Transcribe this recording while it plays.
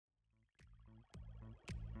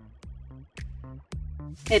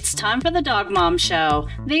It's time for the Dog Mom Show,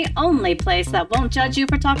 the only place that won't judge you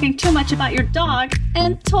for talking too much about your dog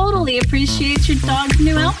and totally appreciates your dog's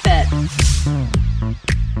new outfit.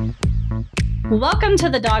 Welcome to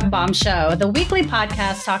the Dog Mom Show, the weekly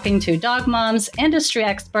podcast talking to dog moms, industry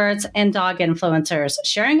experts, and dog influencers,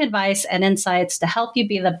 sharing advice and insights to help you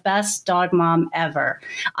be the best dog mom ever.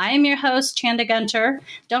 I am your host, Chanda Gunter.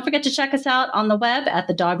 Don't forget to check us out on the web at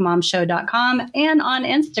thedogmomshow.com and on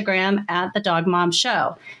Instagram at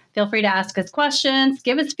thedogmomshow. Feel free to ask us questions,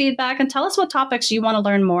 give us feedback, and tell us what topics you want to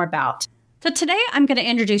learn more about. So today I'm going to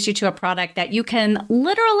introduce you to a product that you can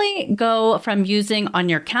literally go from using on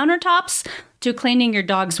your countertops to cleaning your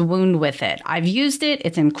dog's wound with it. I've used it.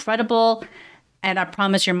 It's incredible. And I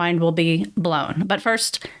promise your mind will be blown. But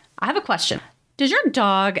first, I have a question. Does your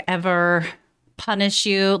dog ever punish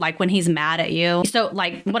you, like when he's mad at you? So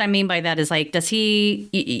like what I mean by that is like, does he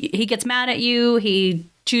gets mad at you, he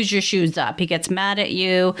chews your shoes up, he gets mad at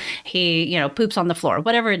you, he, poops on the floor,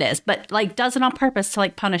 whatever it is, but like does it on purpose to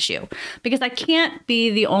like punish you? Because I can't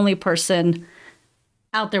be the only person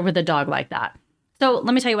out there with a dog like that. So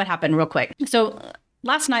let me tell you what happened real quick. So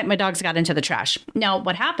last night, my dogs got into the trash. Now,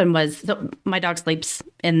 what happened was my dog sleeps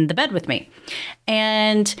in the bed with me.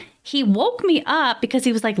 And he woke me up because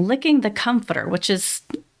he was like licking the comforter, which is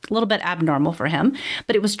a little bit abnormal for him.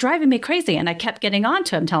 But it was driving me crazy. And I kept getting on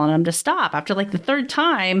to him, telling him to stop. After like the third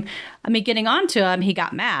time, getting on to him, he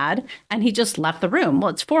got mad and he just left the room.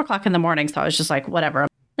 Well, it's 4:00 in the morning. So I was just like, whatever.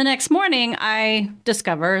 The next morning, I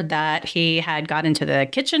discovered that he had got into the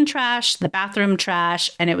kitchen trash, the bathroom trash,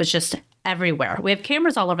 and it was just everywhere. We have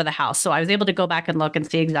cameras all over the house, so I was able to go back and look and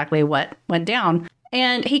see exactly what went down.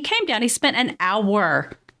 And he came down, he spent an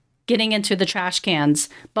hour getting into the trash cans,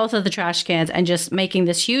 both of the trash cans, and just making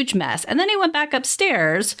this huge mess. And then he went back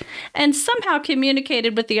upstairs and somehow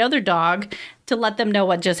communicated with the other dog to let them know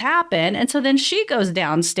what just happened. And so then she goes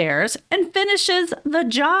downstairs and finishes the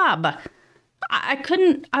job. I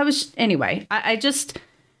just,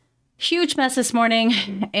 huge mess this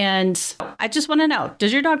morning. And I just want to know,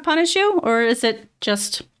 does your dog punish you or is it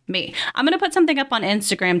just me? I'm going to put something up on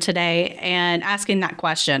Instagram today and asking that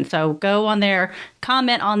question. So go on there,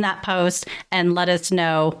 comment on that post and let us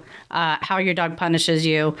know how your dog punishes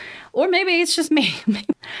you. Or maybe it's just me.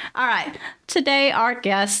 All right. Today, our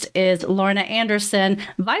guest is Lorna Anderson,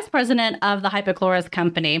 Vice President of the Hypochlorous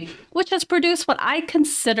Company, which has produced what I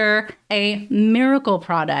consider a miracle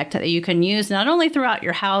product that you can use not only throughout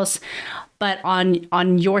your house, but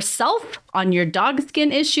on yourself, on your dog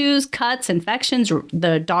skin issues, cuts, infections,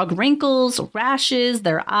 the dog wrinkles, rashes,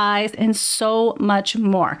 their eyes, and so much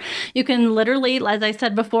more. You can literally, as I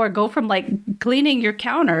said before, go from like cleaning your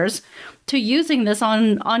counters to using this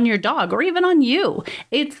on your dog or even on you.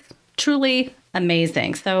 It's truly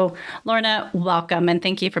amazing. So Lorna, welcome and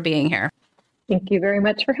thank you for being here. Thank you very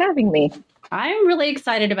much for having me. I'm really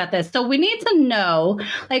excited about this. So we need to know,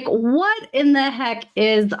 like, what in the heck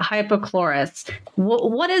is hypochlorous?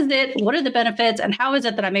 What is it? What are the benefits? And how is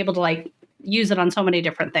it that I'm able to, like, use it on so many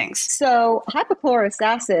different things? So hypochlorous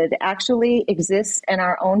acid actually exists in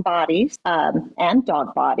our own bodies and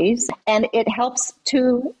dog bodies, and it helps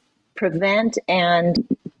to prevent and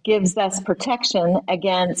gives us protection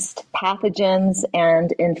against pathogens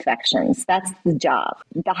and infections. That's the job.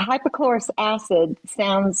 The hypochlorous acid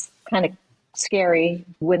sounds kind of scary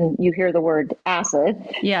when you hear the word acid,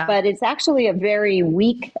 but it's actually a very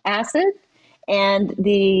weak acid and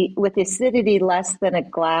with acidity less than a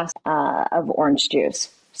glass of orange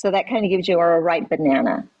juice. So that kind of gives you a ripe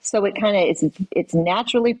banana. So it kind of it's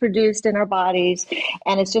naturally produced in our bodies,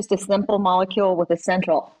 and it's just a simple molecule with a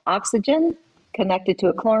central oxygen connected to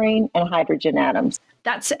a chlorine and hydrogen atoms.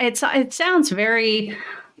 It sounds very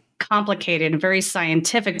complicated, very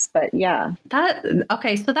scientific, but yeah.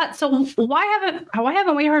 So why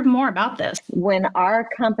haven't we heard more about this? When our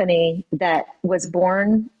company that was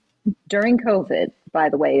born during COVID, by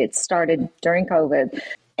the way, it started during COVID.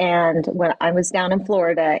 And when I was down in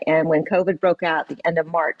Florida and when COVID broke out at the end of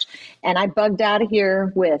March, and I bugged out of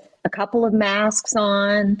here with a couple of masks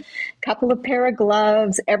on, a couple of pair of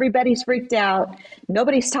gloves, everybody's freaked out.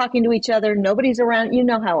 Nobody's talking to each other. Nobody's around. You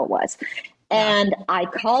know how it was. And I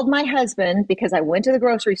called my husband because I went to the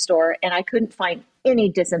grocery store and I couldn't find any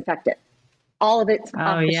disinfectant. All of it's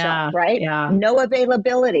off the shelf, right? Yeah. No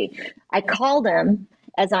availability. I called him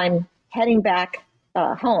as I'm heading back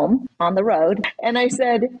home on the road. And I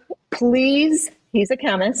said, please, he's a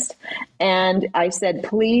chemist. And I said,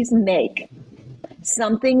 please make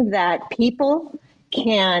something that people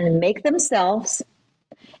can make themselves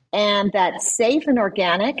and that's safe and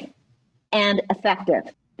organic and effective.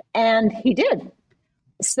 And he did.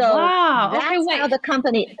 So that's how the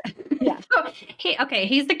company, Yeah. So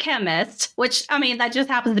he's the chemist, which, I mean, that just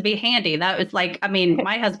happens to be handy. That was like, I mean,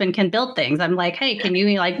 my husband can build things. I'm like, hey, can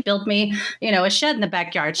you like build me, a shed in the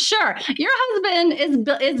backyard? Sure. Your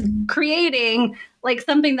husband is creating like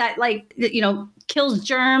something that like, kills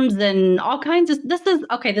germs and all kinds of, this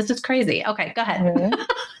is crazy. Okay, go ahead. Mm-hmm.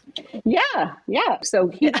 Yeah. So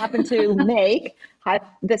he happened to make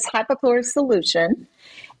this hypochlorous solution.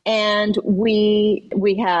 And we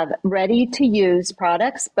have ready to use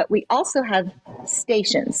products, but we also have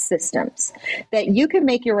station systems that you can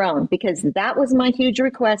make your own, because that was my huge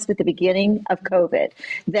request at the beginning of COVID,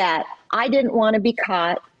 that I didn't want to be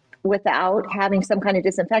caught without having some kind of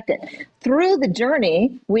disinfectant. Through the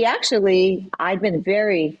journey, I'd been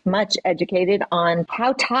very much educated on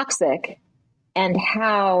how toxic and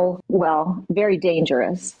how, very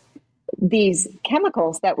dangerous these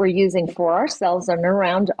chemicals that we're using for ourselves and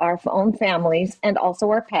around our own families, and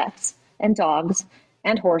also our pets and dogs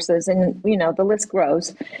and horses, and the list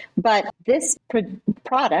grows. But this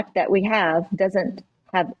product that we have doesn't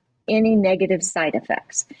have any negative side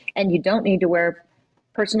effects, and you don't need to wear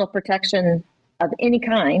personal protection of any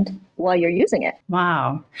kind while you're using it.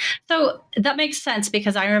 Wow. So that makes sense,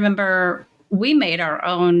 because I remember we made our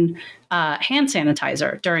own hand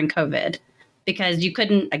sanitizer during COVID, because you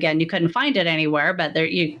couldn't find it anywhere, but there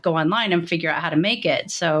you go online and figure out how to make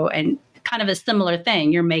it. So, and kind of a similar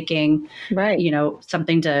thing, you're making,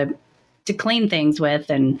 something to clean things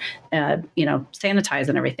with and, sanitize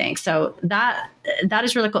and everything. So that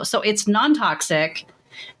is really cool. So it's non-toxic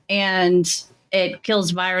and it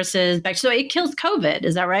kills viruses. So it kills COVID.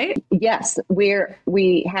 Is that right? Yes.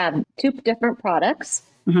 We have two different products.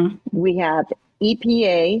 Mm-hmm. We have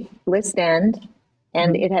EPA list end,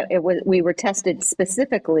 and we were tested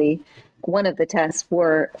specifically. One of the tests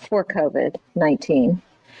were for COVID-19.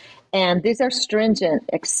 And these are stringent,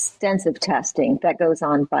 extensive testing that goes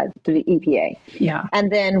on through the EPA. Yeah. And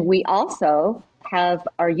then we also have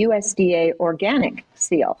our USDA organic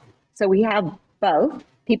seal. So we have both.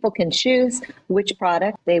 People can choose which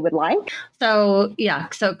product they would like. So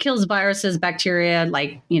it kills viruses, bacteria,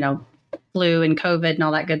 like, flu and COVID and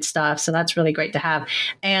all that good stuff. So that's really great to have.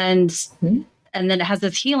 And and then it has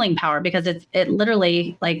this healing power, because it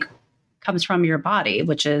literally like comes from your body,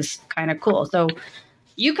 which is kind of cool. So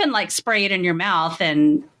you can like spray it in your mouth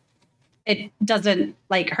and it doesn't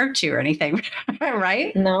like hurt you or anything,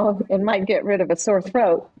 right? No, it might get rid of a sore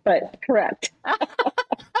throat, but correct.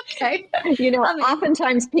 Okay.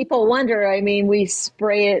 Oftentimes people wonder, we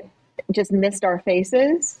spray it, just mist our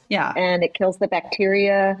faces. Yeah. And it kills the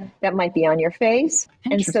bacteria that might be on your face.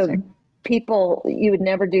 And so you would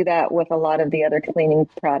never do that with a lot of the other cleaning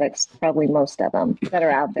products, probably most of them that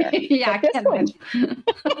are out there. Yeah, I can't imagine.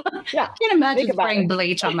 I can't imagine spraying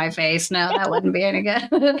bleach on my face. No, that wouldn't be any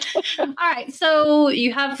good. All right. So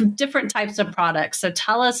you have different types of products. So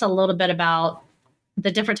tell us a little bit about the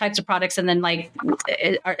different types of products, and then like,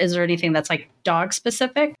 is there anything that's like dog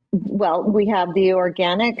specific? Well, we have the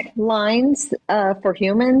organic lines for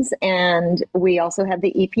humans, and we also have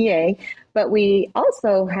the EPA, but we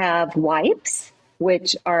also have wipes,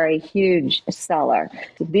 which are a huge seller.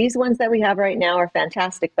 These ones that we have right now are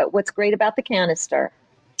fantastic, but what's great about the canister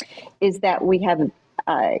is that we have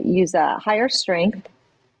use a higher strength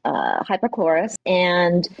hypochlorous,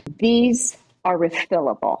 and these are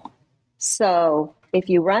refillable. So if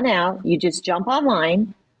you run out, you just jump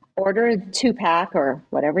online, order a 2-pack or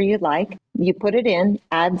whatever you'd like. You put it in,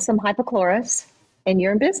 add some hypochlorous, and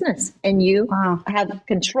you're in business. And you have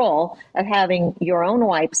control of having your own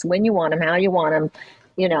wipes when you want them, how you want them,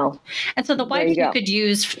 And so the wipes you could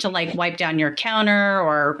use to like wipe down your counter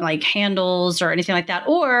or like handles or anything like that.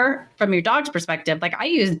 Or from your dog's perspective, like I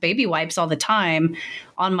use baby wipes all the time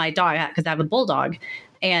on my dog because I have a bulldog.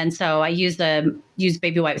 And so I use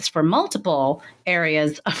baby wipes for multiple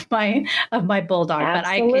areas of my bulldog. Absolutely. But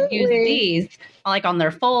I could use these like on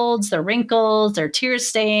their folds, their wrinkles, their tear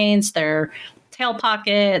stains, their tail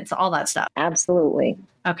pockets, all that stuff. Absolutely.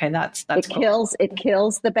 Okay, that's cool. It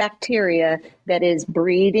kills the bacteria that is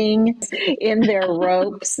breeding in their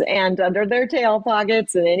ropes and under their tail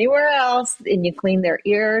pockets and anywhere else. And you clean their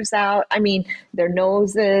ears out. Their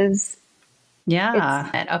noses.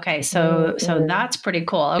 Yeah. Okay. So that's pretty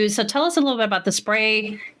cool. So tell us a little bit about the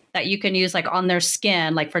spray that you can use like on their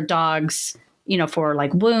skin, like for dogs, for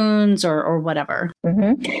like wounds or whatever.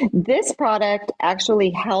 Mm-hmm. This product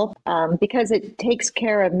actually helps because it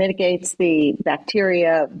mitigates the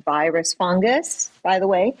bacteria, virus, fungus, by the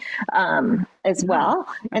way, as well.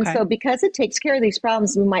 And so because it takes care of these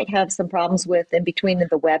problems, we might have some problems with in between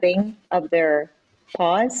the webbing of their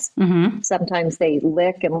paws. Mm-hmm. Sometimes they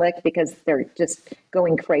lick and lick because they're just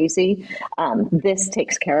going crazy. This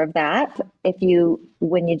takes care of that.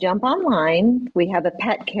 When you jump online, we have a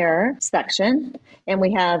pet care section, and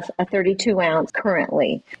we have a 32 ounce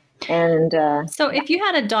currently. And so if you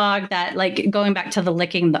had a dog that, like, going back to the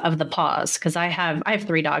licking of the paws, because I have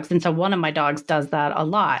 3 dogs, and so one of my dogs does that a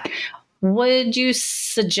lot. Would you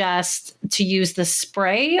suggest to use the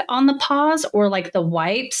spray on the paws or like the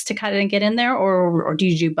wipes to kind of get in there, or do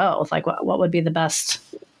you do both? Like, what would be the best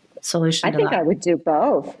solution? I think I would do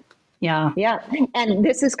both. Yeah. Yeah. And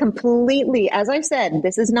this is completely, as I said,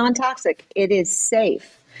 this is non-toxic. It is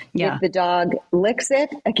safe. Yeah. If the dog licks it,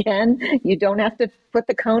 again, you don't have to put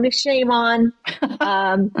the cone of shame on.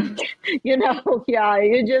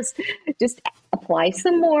 You just apply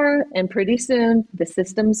some more, and pretty soon the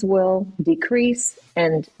systems will decrease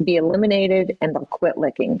and be eliminated, and they'll quit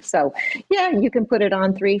licking. So yeah, you can put it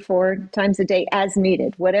on 3-4 times a day as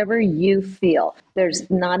needed, whatever you feel. There's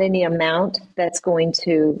not any amount that's going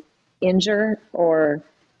to injure or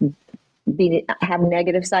have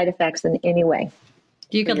negative side effects in any way.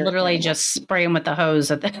 You could literally just spray them with the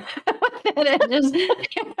hose at the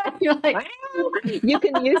you're like, you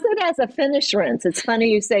can use it as a finish rinse. It's funny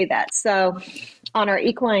you say that. So on our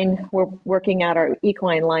equine, we're working out our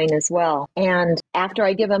equine line as well. And after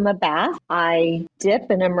I give them a bath, I dip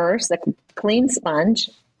and immerse a clean sponge,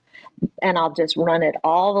 and I'll just run it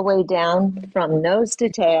all the way down from nose to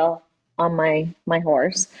tail on my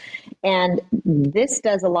horse. And this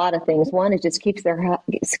does a lot of things. One, it just keeps their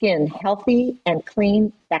skin healthy and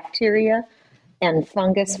clean, bacteria and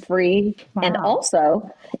fungus free. Wow. And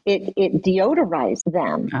also it deodorizes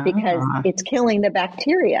them because it's killing the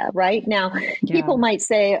bacteria. Right now, people might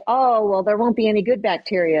say, oh, well, there won't be any good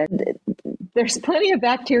bacteria. There's plenty of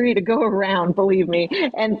bacteria to go around, believe me.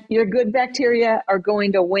 And your good bacteria are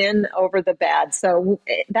going to win over the bad. So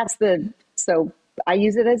I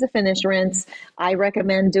use it as a finish rinse. I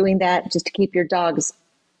recommend doing that just to keep your dogs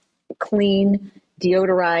clean,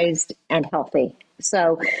 deodorized, and healthy.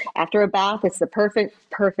 So after a bath, it's the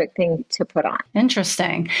perfect thing to put on.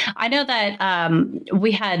 Interesting. I know that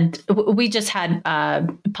we just had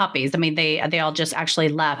puppies. I mean, they all just actually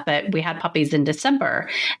left, but we had puppies in December.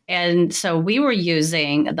 And so we were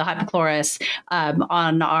using the Hypochlorous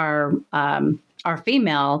on our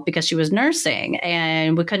female because she was nursing,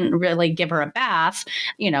 and we couldn't really give her a bath,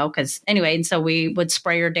 because anyway, and so we would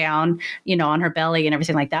spray her down, on her belly and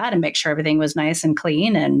everything like that, and make sure everything was nice and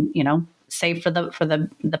clean and, safe for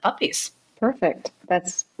the puppies. Perfect.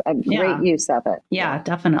 That's a great use of it. Yeah,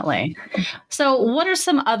 definitely. So what are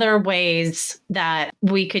some other ways that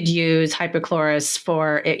we could use hypochlorous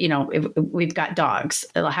for, if we've got dogs?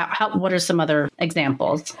 What are some other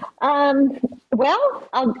examples?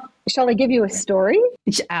 Shall I give you a story?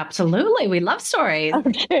 Absolutely. We love stories.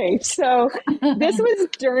 Okay. So this was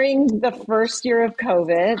during the first year of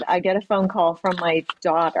COVID. I get a phone call from my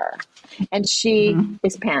daughter, and she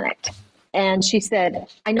is panicked. And she said,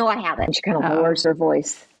 I know I have it. And she kind of lowers her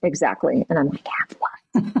voice. Exactly. And I'm like, have what?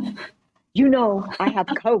 I have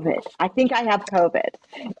COVID. I think I have COVID.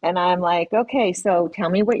 And I'm like, okay, so tell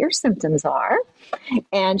me what your symptoms are.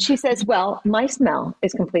 And she says, well, my smell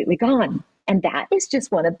is completely gone. And that is just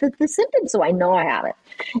one of the symptoms. So I know I have it.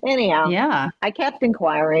 Anyhow, I kept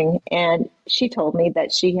inquiring, and she told me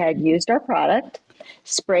that she had used our product,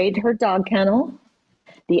 sprayed her dog kennel,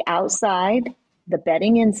 the outside, the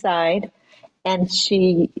bedding inside, and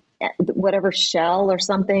whatever shell or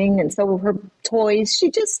something. And so her toys,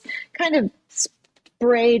 she just kind of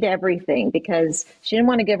sprayed everything because she didn't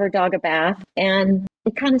want to give her dog a bath. And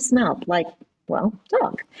it kind of smelled like,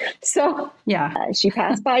 dog. So she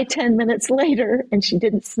passed by 10 minutes later, and she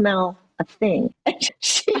didn't smell a thing.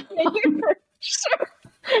 She made her sure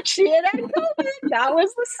she had COVID. That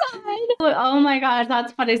was the sign. Oh my gosh,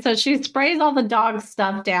 that's funny. So she sprays all the dog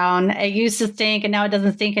stuff down. It used to stink, and now it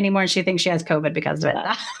doesn't stink anymore. And she thinks she has COVID because of it.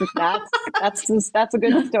 That's a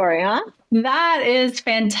good story, huh? That is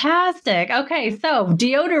fantastic. Okay, so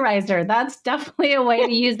deodorizer. That's definitely a way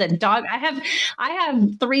to use it. I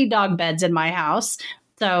have 3 dog beds in my house.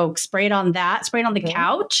 So spray it on that, spray it on the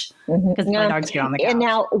couch, because my dogs get on the couch. And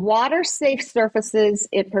now water safe surfaces,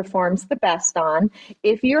 it performs the best on.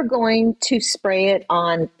 If you're going to spray it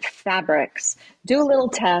on fabrics, do a little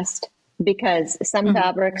test, because some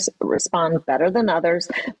fabrics respond better than others,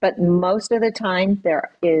 but most of the time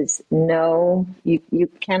there is you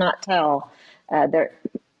cannot tell other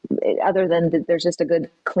than there's just a good,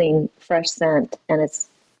 clean, fresh scent, and it's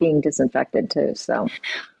being disinfected too. So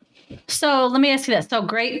So let me ask you this. So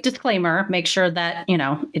great disclaimer, make sure that,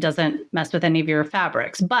 it doesn't mess with any of your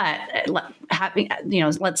fabrics, but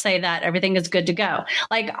let's say that everything is good to go.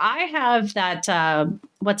 Like I have that,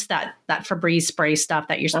 what's that Febreze spray stuff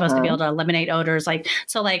that you're supposed to be able to eliminate odors.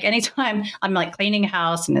 So anytime I'm like cleaning a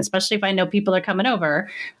house, and especially if I know people are coming over,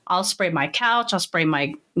 I'll spray my couch, I'll spray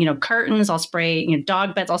my, curtains, I'll spray,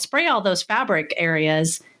 dog beds, I'll spray all those fabric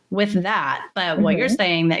areas with that. But what you're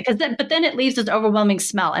saying but then it leaves this overwhelming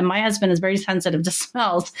smell. And my husband is very sensitive to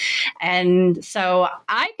smells. And so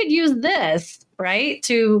I could use this, right?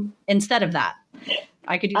 Instead of that,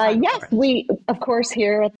 I could use yes, we, of course,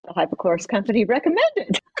 here at the Hypochlorous Company recommend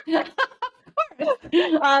it.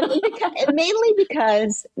 Mainly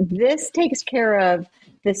because this takes care of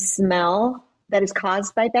the smell that is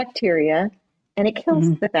caused by bacteria, and it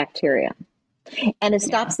kills the bacteria. And it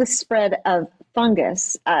stops the spread of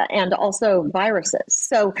fungus and also viruses.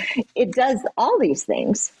 So it does all these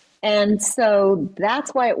things. And so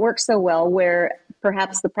that's why it works so well, where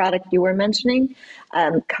perhaps the product you were mentioning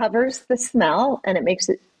covers the smell, and it makes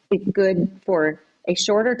it good for a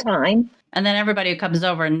shorter time. And then everybody who comes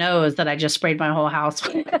over knows that I just sprayed my whole house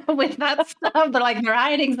with that stuff. They're like, they're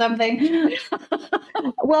hiding something.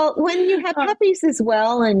 Well, when you have puppies as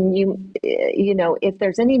well, and if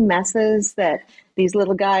there's any messes that these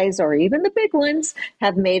little guys or even the big ones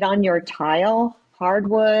have made on your tile,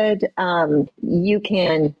 hardwood, you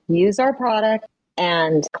can use our product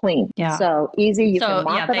and clean. Yeah. So easy. You can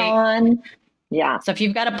mop it on. Yeah. So if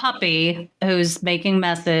you've got a puppy who's making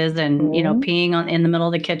messes and, peeing in the middle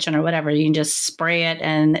of the kitchen or whatever, you can just spray it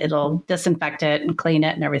and it'll disinfect it and clean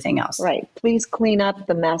it and everything else. Right. Please clean up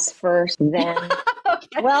the mess first, then.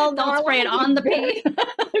 Okay. Well, don't spray it on the pee.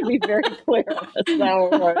 Be very clear. So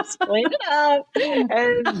clean it up.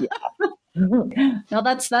 And No,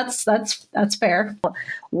 that's fair.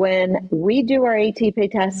 When we do our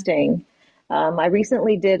ATP testing, I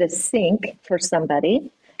recently did a sink for somebody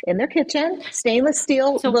in their kitchen. Stainless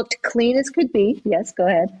steel, looked clean as could be. Yes, go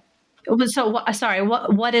ahead. So, sorry,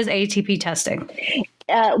 what is ATP testing?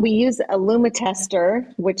 We use a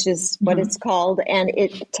Lumitester, which is what it's called, and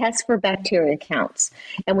it tests for bacteria counts.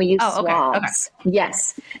 And we use swabs. Okay.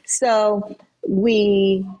 Yes. So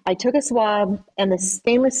I took a swab, and the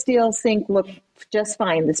stainless steel sink looked just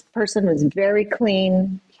fine. This person was very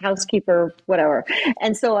clean, housekeeper, whatever.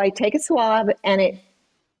 And so I take a swab, and it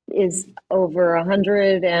is over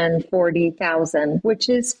 140,000, which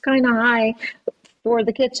is kind of high for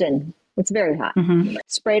the kitchen. It's very high.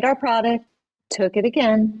 Sprayed our product, took it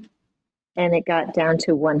again, and it got down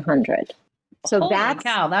to 100. So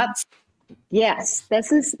yes,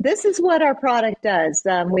 this is what our product does.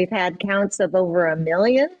 We've had counts of over 1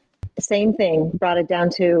 million. Same thing, brought it down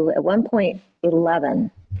to at one point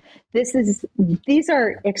 11. These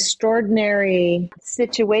are extraordinary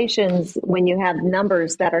situations when you have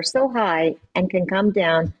numbers that are so high and can come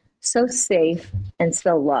down so safe and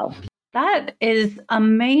so low. That is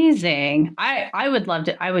amazing. I would love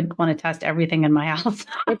to. I would want to test everything in my house.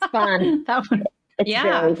 It's fun. It's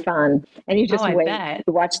very fun. And you just wait to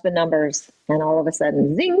watch the numbers and all of a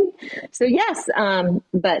sudden, zing. So yes,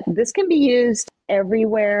 but this can be used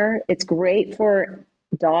everywhere. It's great for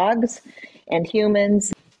dogs and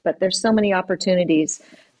humans. But there's so many opportunities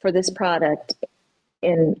for this product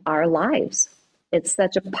in our lives. It's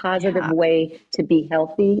such a positive way to be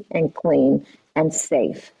healthy and clean and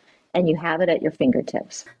safe. And you have it at your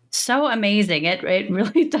fingertips. So amazing. It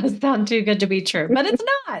really does sound too good to be true, but it's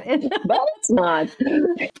not. But it's not.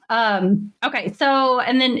 Okay. So,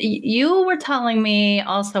 and then you were telling me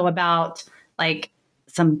also about like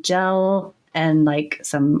some gel and like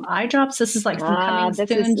some eye drops. This is like some coming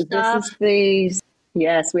soon stuff.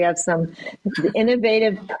 Yes, we have some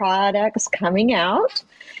innovative products coming out,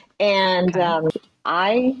 and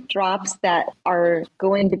eye drops that are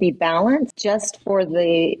going to be balanced just for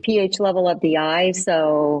the pH level of the eye,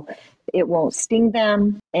 so it won't sting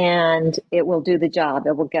them, and it will do the job.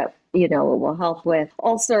 It will get, it will help with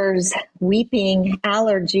ulcers, weeping,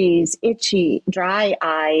 allergies, itchy, dry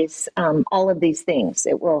eyes, all of these things.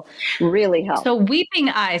 It will really help. So weeping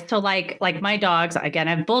eyes. So like my dogs, again,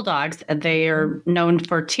 I have bulldogs. They are known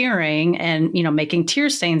for tearing and, making tear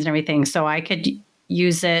stains and everything. So I could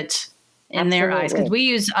use it in their eyes, because we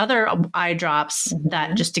use other eye drops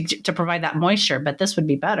that just to provide that moisture, but this would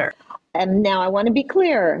be better. And now I want to be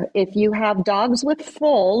clear. If you have dogs with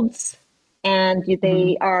folds and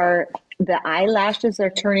they are the eyelashes are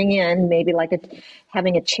turning in, maybe like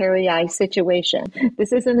having a cherry eye situation.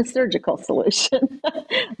 This isn't a surgical solution.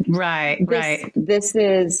 Right. This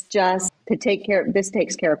is just to take care. This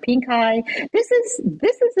takes care of pink eye. This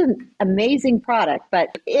is an amazing product.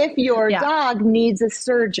 But if your dog needs a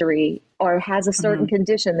surgery or has a certain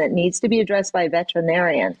condition that needs to be addressed by a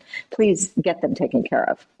veterinarian, please get them taken care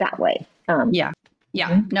of that way.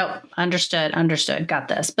 No, understood. Got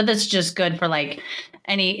this. But that's just good for like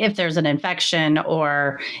if there's an infection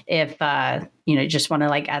or if, you just want to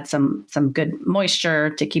like add some good moisture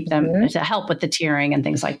to keep them to help with the tearing and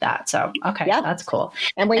things like that. So, okay, that's cool.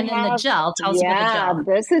 And then the gel, tell us about the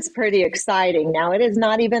gel. This is pretty exciting. Now it is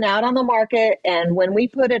not even out on the market. And when we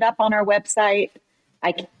put it up on our website,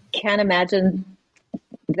 I can't imagine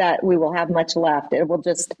that we will have much left. It will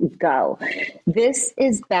just go. This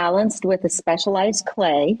is balanced with a specialized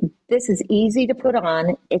clay. This is easy to put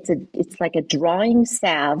on. It's like a drawing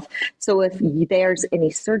salve. So if there's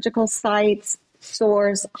any surgical sites,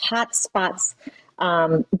 sores, hot spots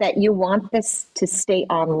that you want this to stay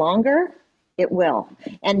on longer, it will.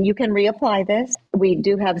 And you can reapply this. We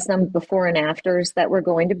do have some before and afters that we're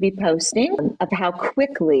going to be posting of how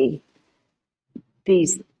quickly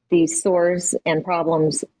these sores and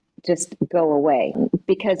problems just go away,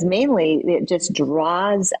 because mainly it just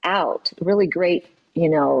draws out really great,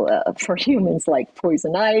 for humans like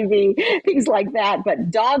poison ivy, things like that.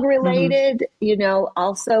 But dog related,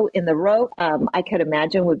 also in the rope, I could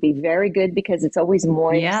imagine would be very good because it's always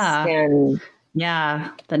moist and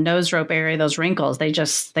the nose rope area, those wrinkles, they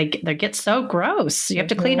get so gross. You have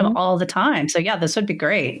to clean them all the time. So this would be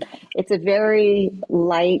great. It's a very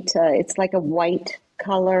light, it's like a white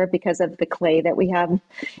color because of the clay that we have.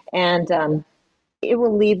 And it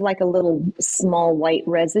will leave like a little small white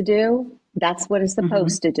residue. That's what it's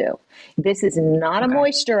supposed to do. This is not a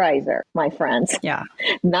moisturizer, my friends. Yeah.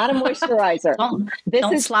 Not a moisturizer.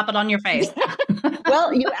 Don't slap it on your face.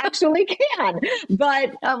 Well, you actually can,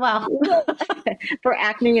 but for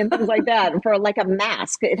acne and things like that, for like a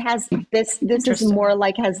mask, it has this is more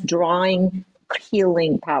like has drawing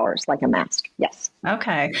healing powers like a mask. Yes.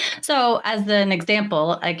 Okay. So as an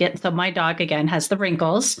example, my dog again has the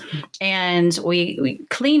wrinkles, and we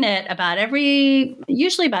clean it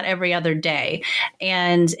usually about every other day,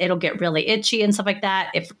 and it'll get really itchy and stuff like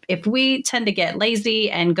that. If we tend to get lazy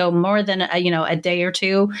and go more than a day or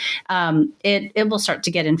two, it will start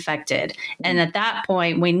to get infected. And at that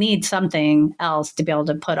point we need something else to be able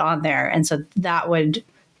to put on there. And so that would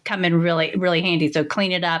come in really, really handy. So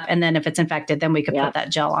clean it up. And then if it's infected, then we could put that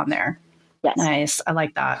gel on there. Yes. Nice. I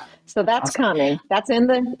like that. So that's awesome. Coming. That's in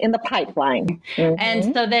the pipeline.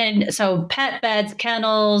 And so pet beds,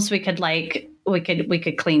 kennels, we could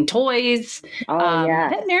clean toys.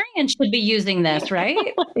 Veterinarians should be using this, right?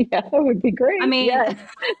 Yeah, that would be great. I mean,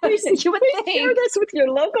 please share this with your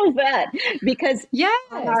local vet, because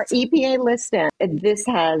on our EPA listing, this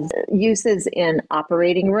has uses in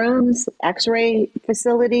operating rooms, X-ray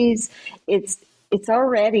facilities. It's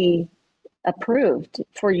already approved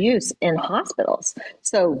for use in hospitals.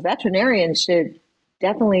 So veterinarians should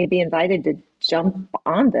definitely be invited to jump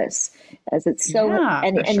on this, as it's so,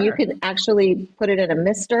 and you can actually put it in a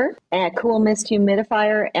mister, a cool mist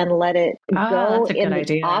humidifier, and let it go in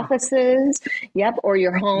the offices. Yep. Or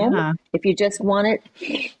your home. If you just want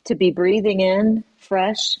it to be breathing in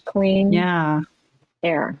fresh, clean air.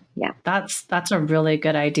 Yeah. That's a really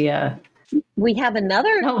good idea. We have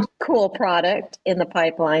another cool product in the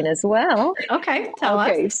pipeline as well. Okay, tell us.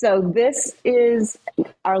 Okay, so this is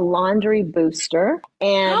our laundry booster.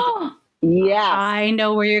 And yes. I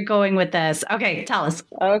know where you're going with this. Okay, tell us.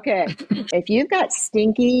 Okay. If you've got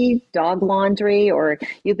stinky dog laundry, or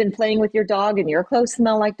you've been playing with your dog and your clothes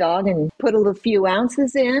smell like dog, and put a few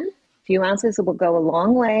ounces in, it will go a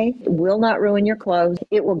long way. It will not ruin your clothes.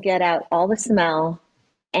 It will get out all the smell,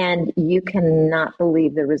 and you cannot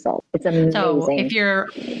believe the result. It's amazing. So if you're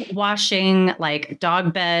washing like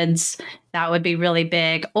dog beds, that would be really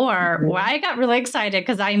big. Or I got really excited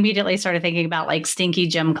because I immediately started thinking about like stinky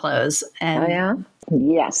gym clothes. And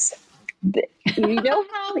yes. You know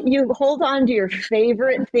how you hold on to your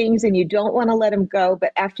favorite things and you don't want to let them go,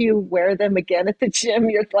 but after you wear them again at the gym,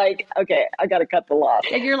 you're like, okay, I got to cut the lot.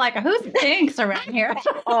 And you're like, who stinks around here?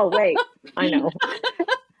 Oh, wait, I know.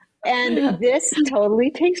 And this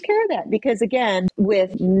totally takes care of that, because again,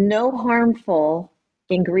 with no harmful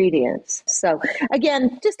ingredients. So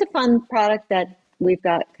again, just a fun product that we've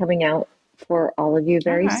got coming out for all of you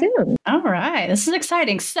very soon. All right. This is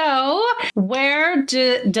exciting. So where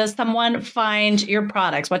does someone find your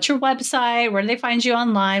products? What's your website? Where do they find you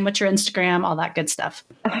online? What's your Instagram? All that good stuff.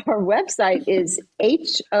 Our website is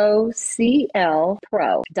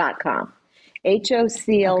HOCLpro.com.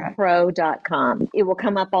 HOCLpro.com. It will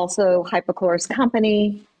come up also Hypochlorous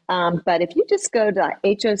Company. But if you just go to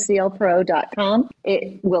HOCLpro.com,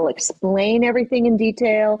 it will explain everything in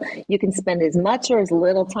detail. You can spend as much or as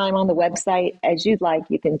little time on the website as you'd like.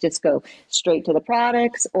 You can just go straight to the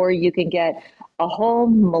products, or you can get a whole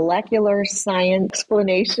molecular science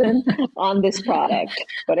explanation on this product.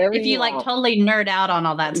 Whatever if you like totally nerd out on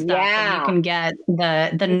all that stuff, then you can get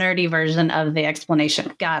the nerdy version of the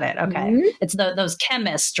explanation. Got it. Okay. Mm-hmm. It's those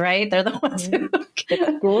chemists, right? They're the ones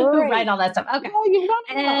who write all that stuff. Okay.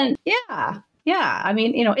 And yeah. I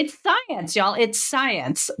mean, it's science, y'all. It's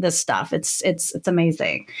science, this stuff. It's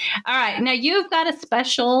amazing. All right. Now you've got a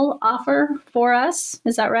special offer for us.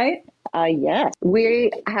 Is that right? Yes.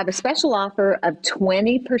 We have a special offer of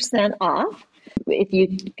 20% off. If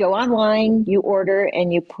you go online, you order,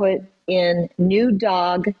 and you put in New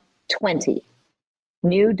Dog 20.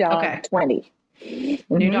 New Dog 20.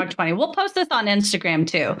 New Dog 20. We'll post this on Instagram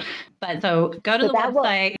too. But so go to the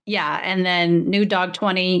website. And then New Dog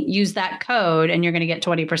 20, use that code and you're going to get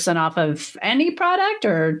 20% off of any product,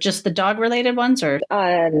 or just the dog related ones, or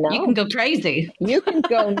no. You can go crazy. You can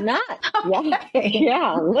go nuts.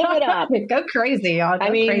 Yeah, live it up. Go crazy. Y'all. Go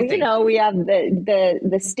crazy. We have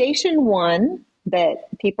the Station 1 that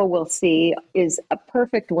people will see is a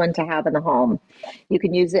perfect one to have in the home. You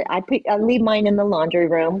can use it. I leave mine in the laundry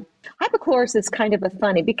room. Hypochlorous is kind of a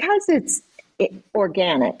funny because it's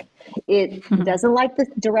organic. It doesn't like the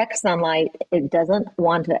direct sunlight. It doesn't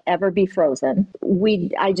want to ever be frozen.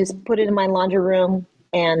 I just put it in my laundry room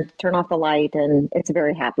and turn off the light, and it's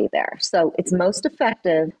very happy there. So it's most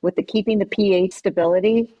effective with keeping the pH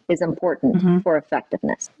stability is important for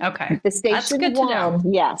effectiveness. Okay. The Station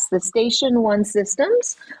 1, yes, the Station 1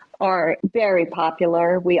 systems are very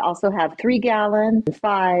popular. We also have 3-gallon,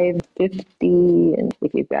 5, 50, and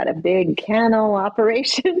if you've got a big kennel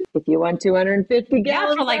operation, if you want 250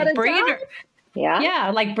 gallons, for like breeder.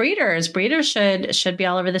 Yeah, like breeders should be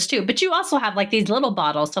all over this too. But you also have like these little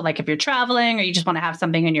bottles. So like if you're traveling, or you just want to have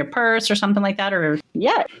something in your purse or something like that, or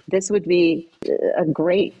this would be a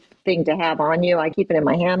great thing to have on you. I keep it in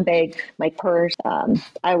my handbag, my purse. I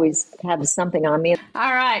always have something on me.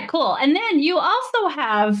 All right, cool. And then you also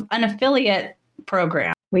have an affiliate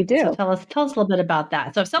program. We do. So tell us a little bit about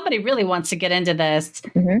that. So if somebody really wants to get into this,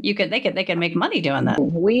 they could make money doing that.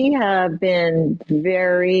 We have been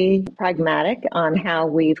very pragmatic on how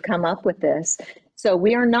we've come up with this. So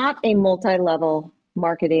we are not a multi-level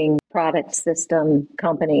marketing product system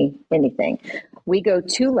company, anything. We go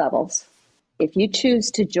 2 levels. If you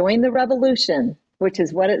choose to join the revolution, which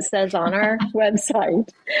is what it says on our website,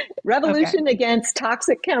 revolution against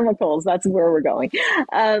toxic chemicals, that's where we're going.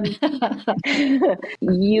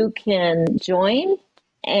 You can join,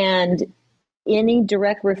 and any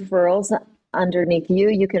direct referrals underneath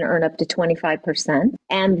you can earn up to 25%,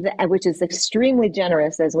 and which is extremely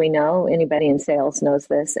generous, as we know. Anybody in sales knows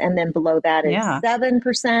this. And then below that is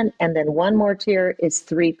 7%, and then one more tier is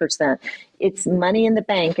 3%. It's money in the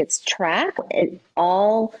bank. It's tracked. It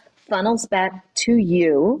all funnels back to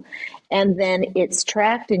you, and then it's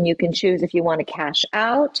tracked, and you can choose if you want to cash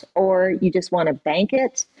out or you just want to bank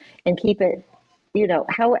it and keep it.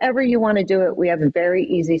 However you want to do it, we have a very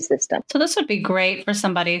easy system. So this would be great for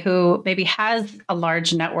somebody who maybe has a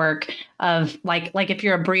large network of like if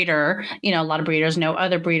you're a breeder, a lot of breeders know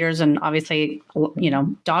other breeders, and obviously,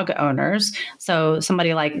 dog owners. So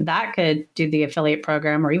somebody like that could do the affiliate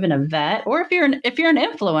program, or even a vet, or if you're an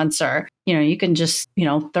influencer, you can just,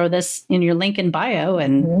 throw this in your link in bio,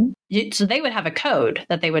 and so they would have a code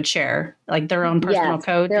that they would share, like their own personal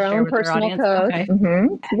code. Their own personal code. Okay.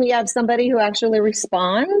 We have somebody who actually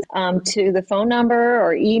responds to the phone number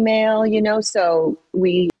or email, so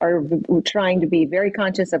we're trying to be very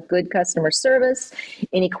conscious of good customer service.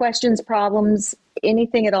 Any questions, problems,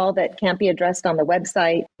 anything at all that can't be addressed on the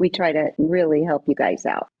website, we try to really help you guys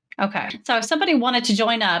out. Okay. So if somebody wanted to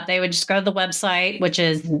join up, they would just go to the website, which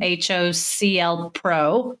is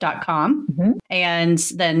HOCLpro.com. And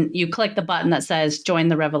then you click the button that says join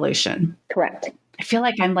the revolution. Correct. I feel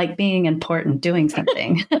like I'm like being important, doing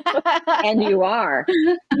something. And you are.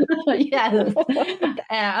 Yes.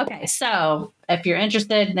 Okay. So if you're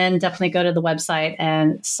interested, then definitely go to the website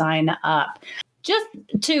and sign up. Just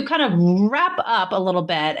to kind of wrap up a little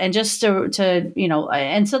bit, and just to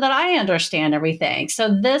and so that I understand everything.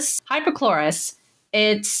 So this hypochlorous,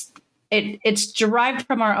 it's it's derived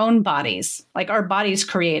from our own bodies, like our bodies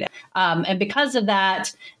create it. And because of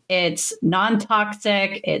that, it's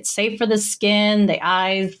non-toxic, it's safe for the skin, the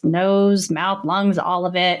eyes, nose, mouth, lungs, all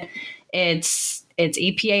of it. It's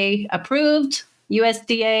EPA approved,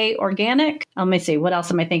 USDA organic. Let me see, what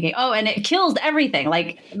else am I thinking? Oh, and it kills everything,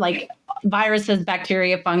 like viruses,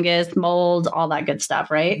 bacteria, fungus, mold, all that good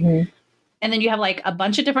stuff, right? Mm-hmm. And then you have like a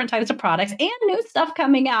bunch of different types of products and new stuff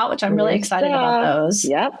coming out, which I'm really excited about those.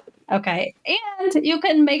 Yep. Okay. And you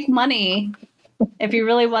can make money. If you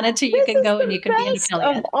really wanted to, you can go and you can be an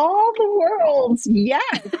affiliate. Of all the worlds. Yes.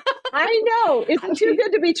 I know. Is it too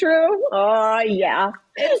good to be true? Oh, yeah.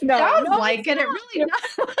 It sounds like it. It really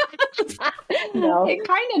does. No. It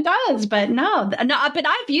kind of does, but no. But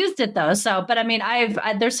I've used it though. So, but I mean,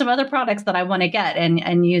 there's some other products that I want to get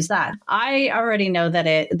and use that. I already know that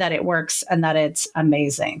it works and that it's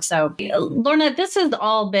amazing. So, Lorna, this has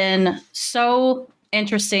all been so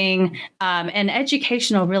interesting and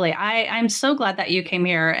educational, really. I'm so glad that you came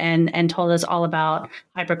here and told us all about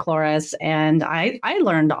hypochlorous, and I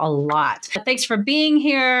learned a lot. Thanks for being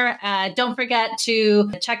here. Don't forget to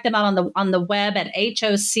check them out on the web at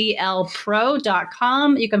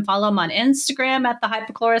hoclpro.com. You can follow them on Instagram at the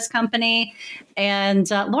Hypochlorous Company. And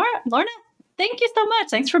Lorna, thank you so much.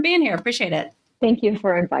 Thanks for being here. Appreciate it. Thank you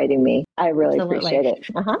for inviting me. I really appreciate it.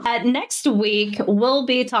 Next week, we'll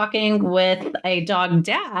be talking with a dog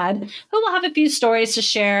dad who will have a few stories to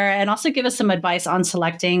share and also give us some advice on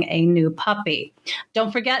selecting a new puppy.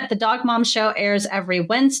 Don't forget, the Dog Mom Show airs every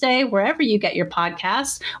Wednesday, wherever you get your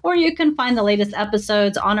podcasts, or you can find the latest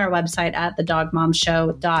episodes on our website at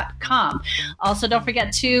thedogmomshow.com. Also, don't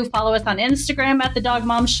forget to follow us on Instagram at The Dog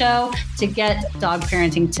Mom Show to get dog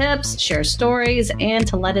parenting tips, share stories, and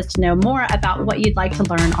to let us know more about what you'd like to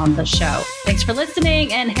learn on the show. Thanks for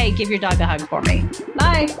listening, and hey, give your dog a hug for me.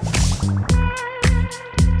 Bye.